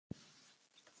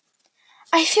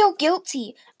I feel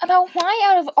guilty about why,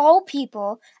 out of all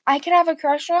people, I could have a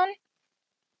crush on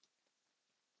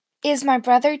is my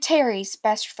brother Terry's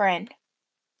best friend.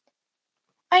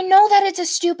 I know that it's a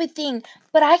stupid thing,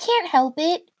 but I can't help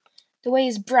it. The way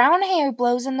his brown hair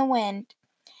blows in the wind,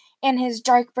 and his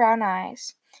dark brown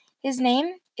eyes. His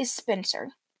name is Spencer.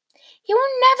 He will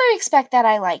never expect that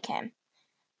I like him.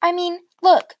 I mean,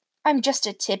 look, I'm just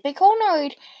a typical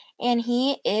nerd, and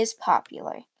he is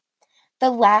popular. The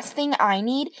last thing I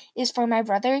need is for my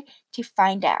brother to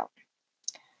find out.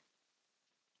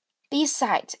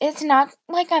 Besides, it's not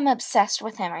like I'm obsessed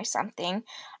with him or something.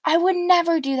 I would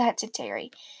never do that to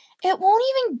Terry. It won't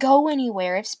even go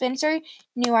anywhere if Spencer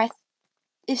knew.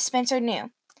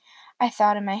 I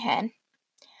thought in my head.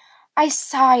 I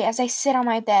sigh as I sit on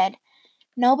my bed.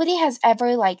 Nobody has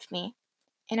ever liked me,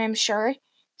 and I'm sure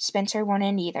Spencer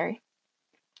wouldn't either.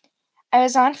 I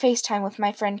was on FaceTime with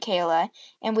my friend Kayla,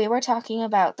 and we were talking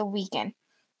about the weekend,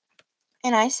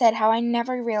 and I said how I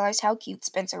never realized how cute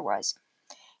Spencer was.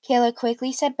 Kayla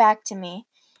quickly said back to me,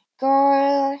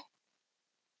 "Girl,"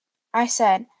 I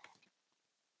said,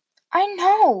 "I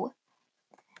know."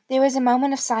 There was a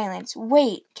moment of silence.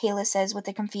 "Wait," Kayla says with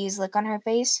a confused look on her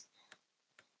face.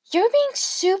 "You're being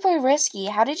super risky.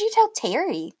 How did you tell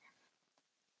Terry?"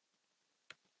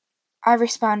 I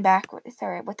respond back with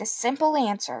her with a simple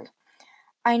answer.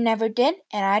 I never did,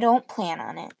 and I don't plan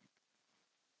on it.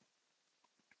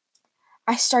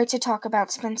 I start to talk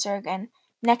about Spencer again.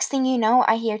 Next thing you know,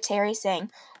 I hear Terry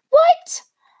saying, "What?"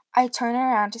 I turn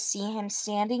around to see him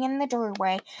standing in the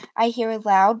doorway. I hear a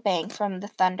loud bang from the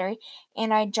thunder,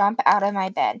 and I jump out of my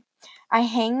bed. I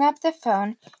hang up the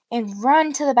phone and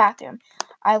run to the bathroom.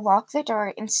 I lock the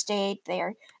door and stayed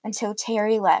there until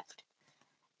Terry left.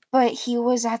 But he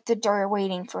was at the door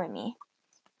waiting for me,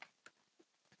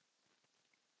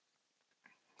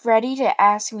 ready to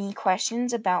ask me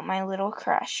questions about my little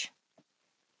crush.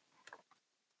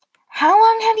 "How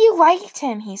long have you liked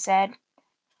him?" he said.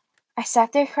 I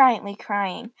sat there quietly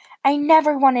crying. I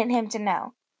never wanted him to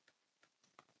know.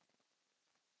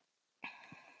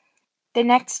 The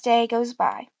next day goes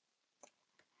by.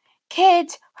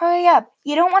 "Kids, hurry up.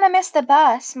 You don't want to miss the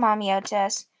bus," Mom yelled to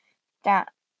us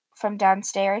from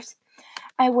downstairs.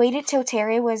 I waited till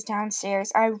Terry was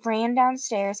downstairs. I ran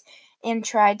downstairs and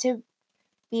tried to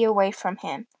be away from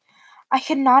him. I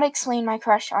could not explain my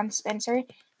crush on Spencer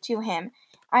to him.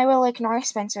 I will ignore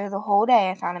Spencer the whole day,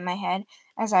 I thought in my head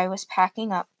as I was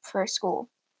packing up for school.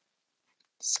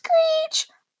 Screech!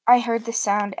 I heard the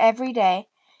sound every day.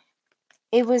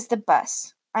 It was the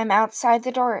bus. I'm outside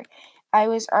the door. I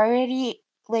was already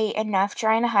late enough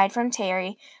trying to hide from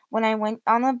Terry. When I went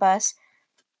on the bus,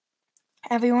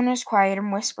 everyone was quiet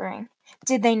and whispering.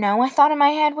 Did they know? I thought in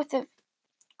my head with a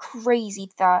crazy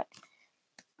thought.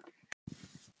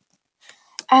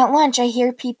 At lunch, I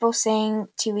hear people saying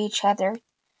to each other,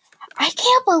 "I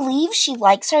can't believe she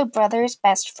likes her brother's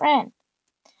best friend."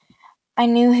 I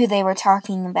knew who they were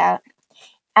talking about.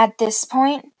 At this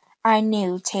point, I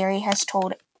knew Terry has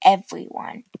told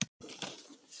everyone.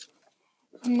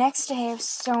 The next day, I was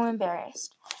so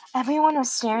embarrassed. Everyone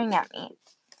was staring at me.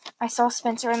 I saw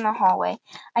Spencer in the hallway.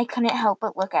 I couldn't help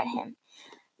but look at him.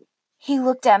 He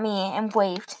looked at me and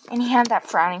waved, and he had that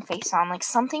frowning face on, like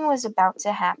something was about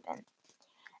to happen.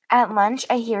 At lunch,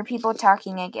 I hear people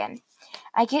talking again.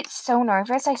 I get so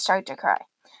nervous, I start to cry.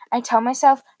 I tell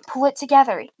myself, pull it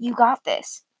together, you got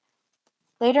this.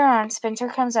 Later on, Spencer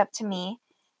comes up to me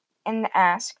and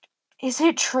asked, "Is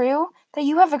it true that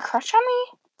you have a crush on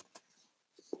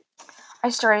me?" I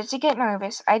started to get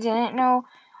nervous. I didn't know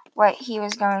what he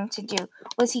was going to do.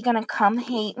 Was he going to come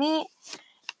hate me?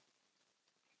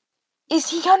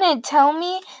 Is he going to tell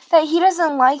me that he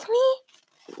doesn't like me?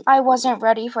 I wasn't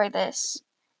ready for this.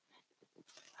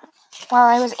 While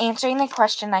I was answering the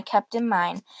question, I kept in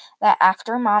mind that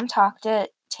after Mom talked to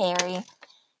Terry,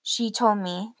 she told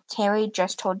me Terry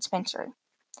just told Spencer.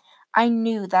 I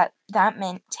knew that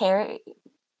meant Terry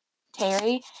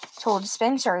told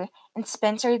Spencer, and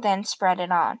Spencer then spread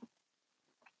it on.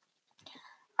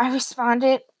 I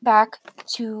responded back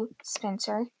to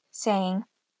Spencer, saying,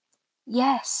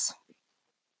 "Yes."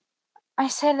 I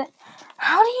said,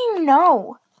 "How do you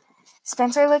know?"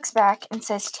 Spencer looks back and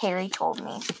says Terry told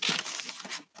me.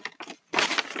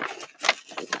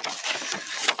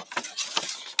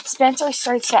 Spencer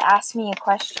starts to ask me a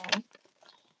question.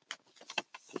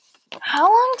 "How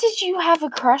long did you have a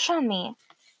crush on me?"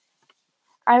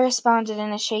 I responded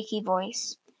in a shaky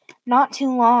voice. "Not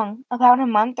too long, about a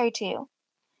month or two."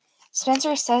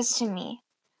 Spencer says to me,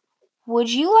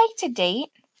 "Would you like to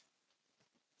date?"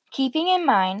 Keeping in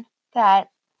mind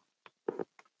that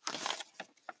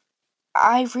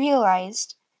I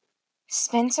realized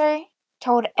Spencer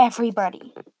told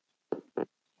everybody.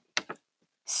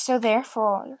 So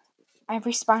therefore, I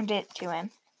responded to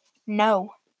him,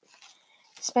 no.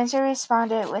 Spencer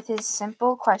responded with his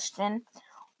simple question,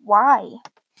 why?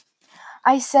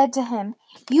 I said to him,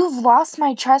 you've lost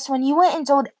my trust when you went and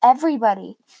told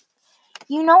everybody.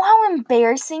 You know how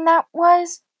embarrassing that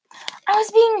was? I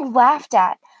was being laughed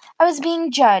at. I was being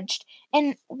judged.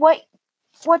 And what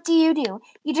do?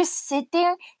 You just sit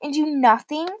there and do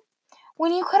nothing?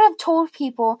 When you could have told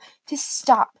people to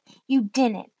stop, you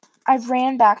didn't. I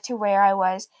ran back to where I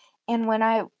was, and when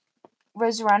I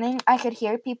was running, I could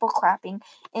hear people clapping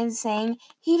and saying,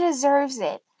 he deserves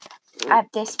it.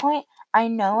 At this point, I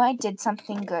know I did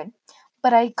something good,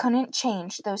 but I couldn't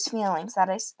change those feelings that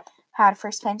I had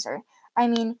for Spencer. I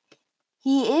mean,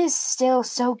 he is still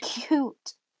so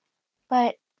cute,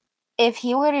 but if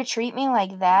he were to treat me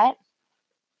like that,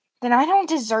 then I don't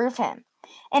deserve him,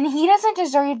 and he doesn't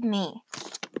deserve me.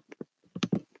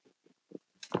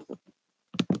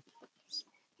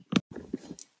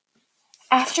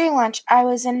 After lunch, I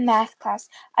was in math class.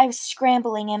 I was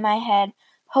scrambling in my head,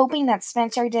 hoping that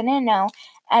Spencer didn't know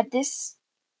this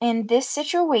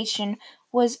situation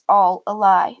was all a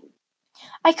lie.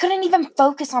 I couldn't even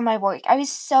focus on my work. I was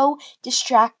so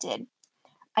distracted.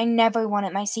 I never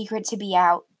wanted my secret to be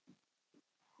out.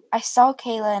 I saw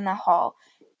Kayla in the hall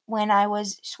when I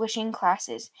was switching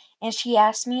classes, and she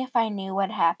asked me if I knew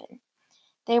what happened.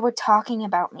 They were talking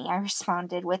about me, I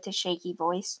responded with a shaky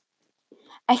voice.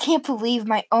 I can't believe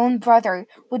my own brother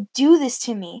would do this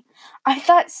to me. I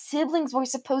thought siblings were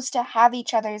supposed to have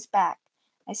each other's back,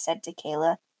 I said to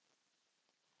Kayla.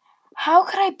 How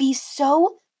could I be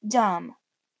so dumb?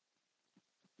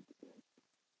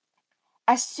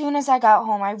 As soon as I got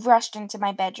home, I rushed into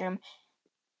my bedroom.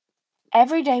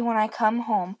 Every day when I come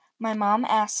home, my mom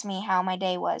asks me how my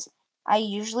day was. I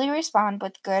usually respond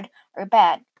with good or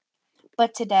bad,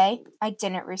 but today I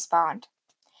didn't respond.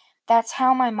 That's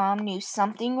how my mom knew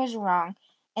something was wrong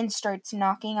and starts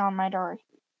knocking on my door.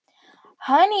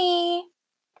 Honey,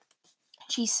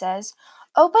 she says,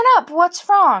 open up, what's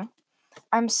wrong?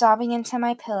 I'm sobbing into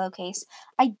my pillowcase.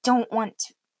 I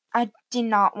did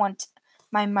not want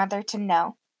my mother to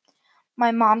know.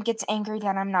 My mom gets angry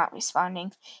that I'm not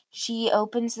responding. She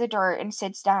opens the door and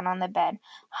sits down on the bed.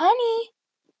 Honey,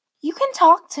 you can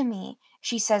talk to me,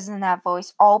 she says in that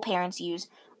voice all parents use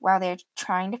while they're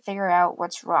trying to figure out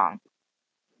what's wrong.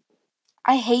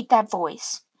 I hate that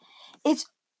voice. It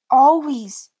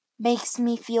always makes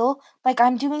me feel like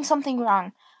I'm doing something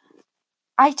wrong.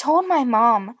 I told my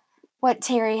mom what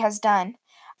Terry has done.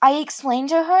 I explained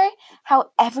to her how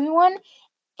everyone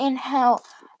and how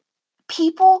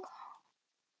people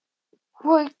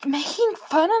were making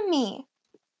fun of me.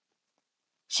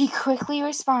 She quickly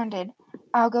responded,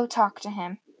 I'll go talk to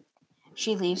him.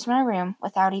 She leaves my room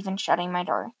without even shutting my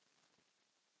door.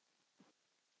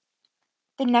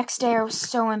 The next day I was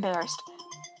so embarrassed.